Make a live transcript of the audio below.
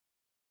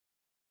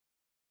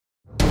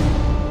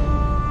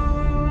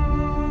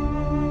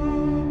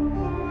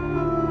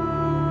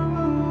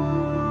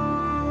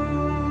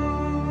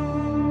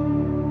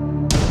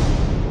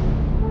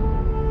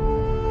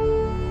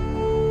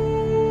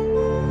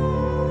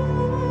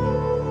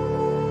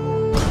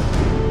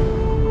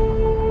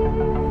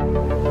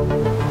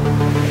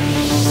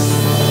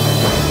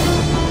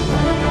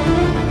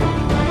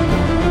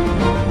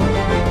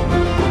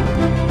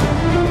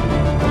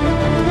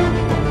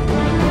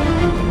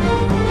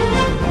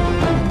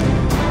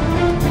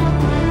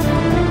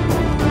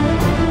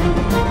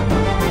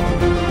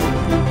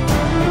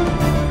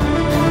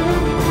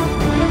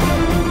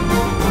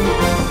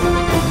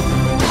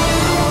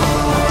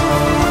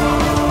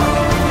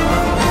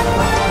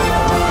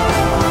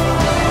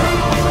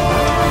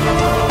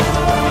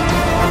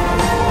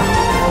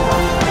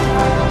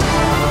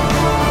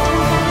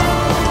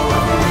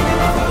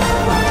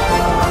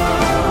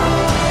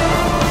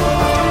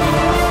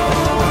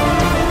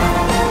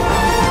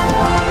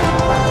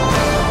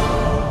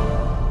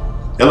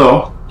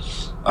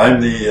I'm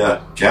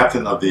the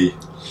captain of the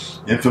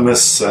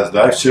infamous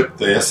dive ship,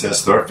 the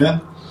SS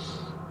Thorfinn,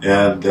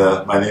 and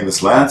my name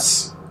is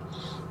Lance.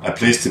 I'm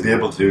pleased to be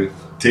able to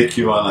take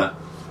you on a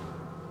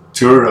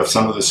tour of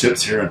some of the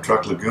ships here in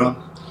Truk Lagoon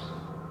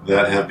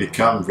that have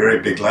become very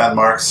big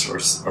landmarks,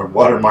 or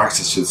watermarks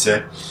I should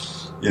say,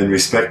 in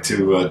respect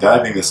to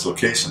diving this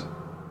location.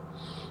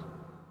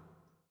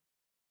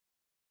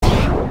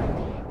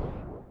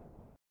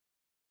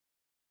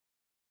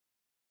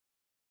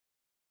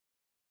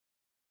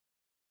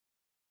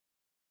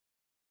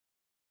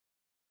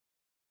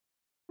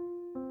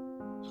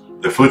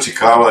 The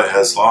Fujikawa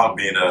has long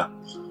been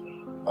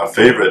a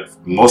favorite,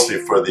 mostly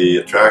for the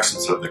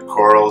attractions of the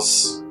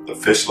corals, the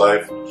fish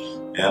life,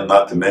 and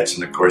not to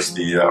mention, of course,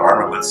 the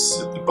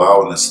armaments at the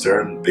bow and the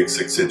stern, big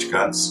 6-inch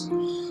guns,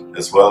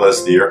 as well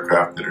as the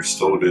aircraft that are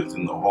stowed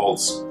within the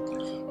holds.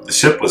 The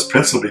ship was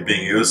principally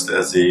being used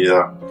as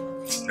a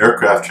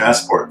aircraft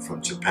transport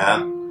from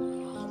Japan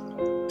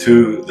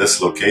to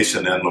this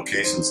location and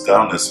locations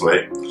down this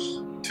way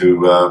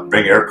to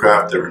bring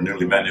aircraft that were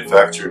newly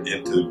manufactured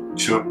into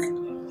Truk,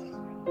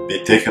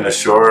 be taken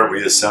ashore,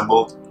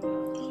 reassembled,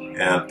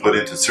 and put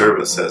into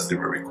service as they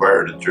were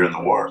required during the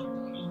war.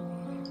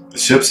 The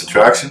ship's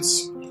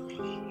attractions,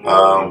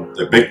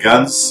 the big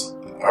guns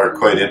are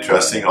quite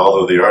interesting,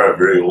 although they are a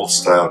very old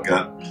style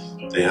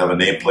gun. They have a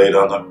nameplate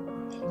on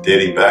them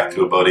dating back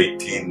to about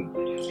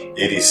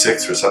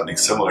 1886 or something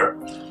similar,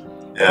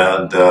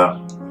 and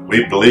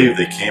we believe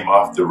they came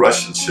off the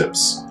Russian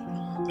ships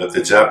that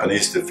the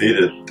Japanese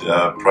defeated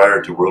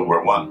prior to World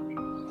War I.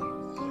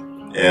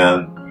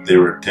 And they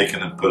were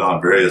taken and put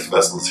on various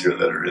vessels here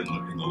that are in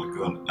the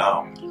lagoon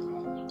now.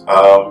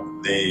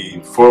 The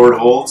forward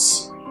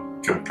holds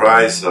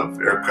comprise of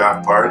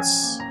aircraft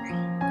parts.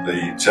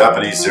 The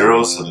Japanese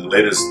Zeros, so the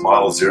latest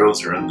model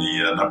Zeros, are in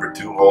the number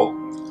 2 hold.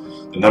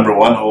 The number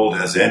 1 hold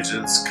has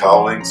engines,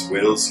 cowlings,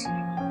 wheels.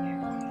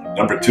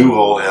 Number 2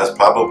 hold has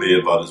probably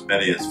about as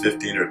many as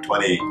 15 or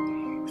 20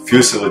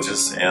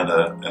 fuselages and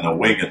a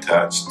wing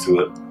attached to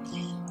it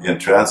in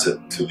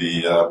transit to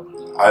the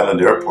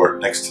island airport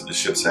next to the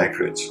ship's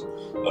anchorage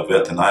of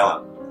Etten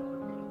Island.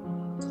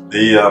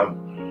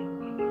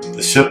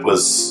 The ship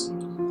was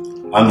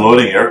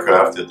unloading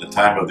aircraft at the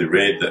time of the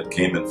raid that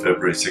came in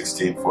February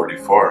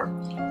 1644.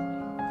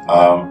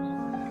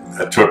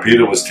 A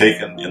torpedo was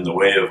taken in the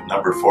way of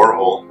number 4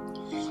 hole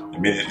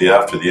immediately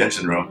after the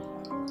engine room,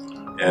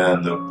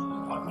 and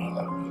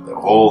the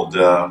hold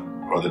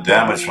or the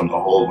damage from the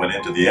hold went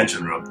into the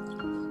engine room.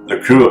 The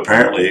crew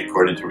apparently,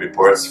 according to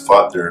reports,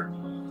 fought their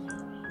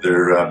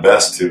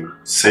best to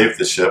save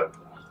the ship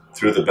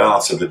through the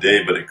balance of the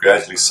day, but it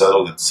gradually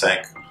settled and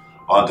sank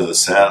onto the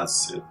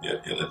sands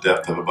at a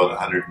depth of about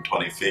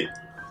 120 feet,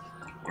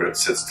 where it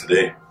sits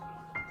today,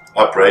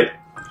 upright.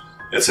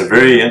 It's a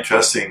very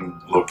interesting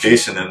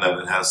location in that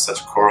it has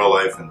such coral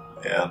life and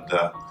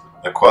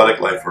aquatic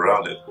life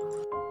around it,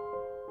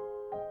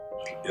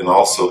 and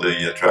also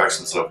the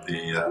attractions of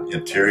the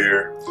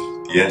interior,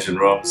 the engine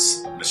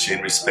rooms,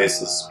 machinery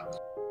spaces.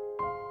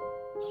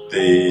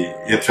 The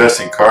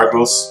interesting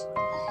cargoes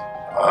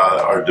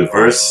are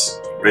diverse,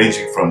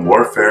 ranging from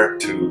warfare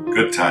to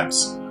good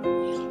times.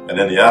 And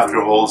in the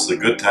afterholds, the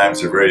good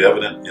times are very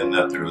evident in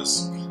that there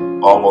was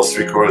almost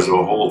 3/4 of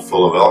a hold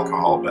full of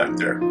alcohol back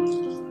there.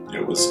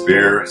 It was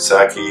beer,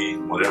 sake,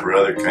 whatever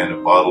other kind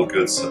of bottled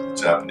goods that the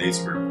Japanese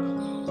were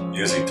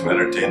using to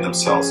entertain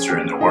themselves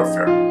during the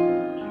warfare.